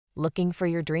Looking for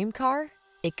your dream car?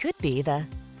 It could be the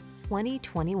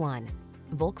 2021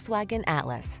 Volkswagen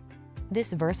Atlas.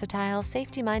 This versatile,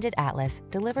 safety-minded Atlas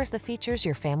delivers the features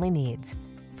your family needs.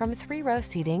 From 3-row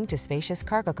seating to spacious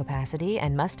cargo capacity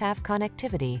and must-have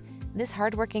connectivity, this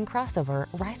hardworking crossover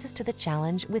rises to the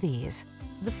challenge with ease.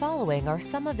 The following are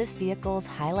some of this vehicle's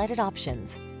highlighted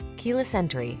options: keyless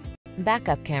entry,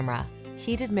 backup camera,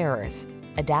 heated mirrors,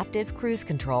 adaptive cruise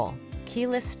control,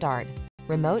 keyless start,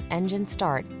 remote engine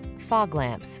start, fog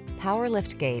lamps, power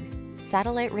liftgate,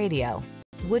 satellite radio,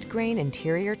 wood grain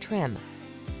interior trim.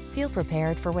 Feel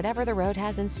prepared for whatever the road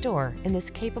has in store in this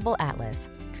capable Atlas.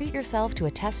 Treat yourself to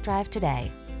a test drive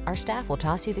today. Our staff will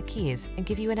toss you the keys and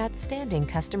give you an outstanding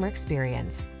customer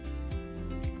experience.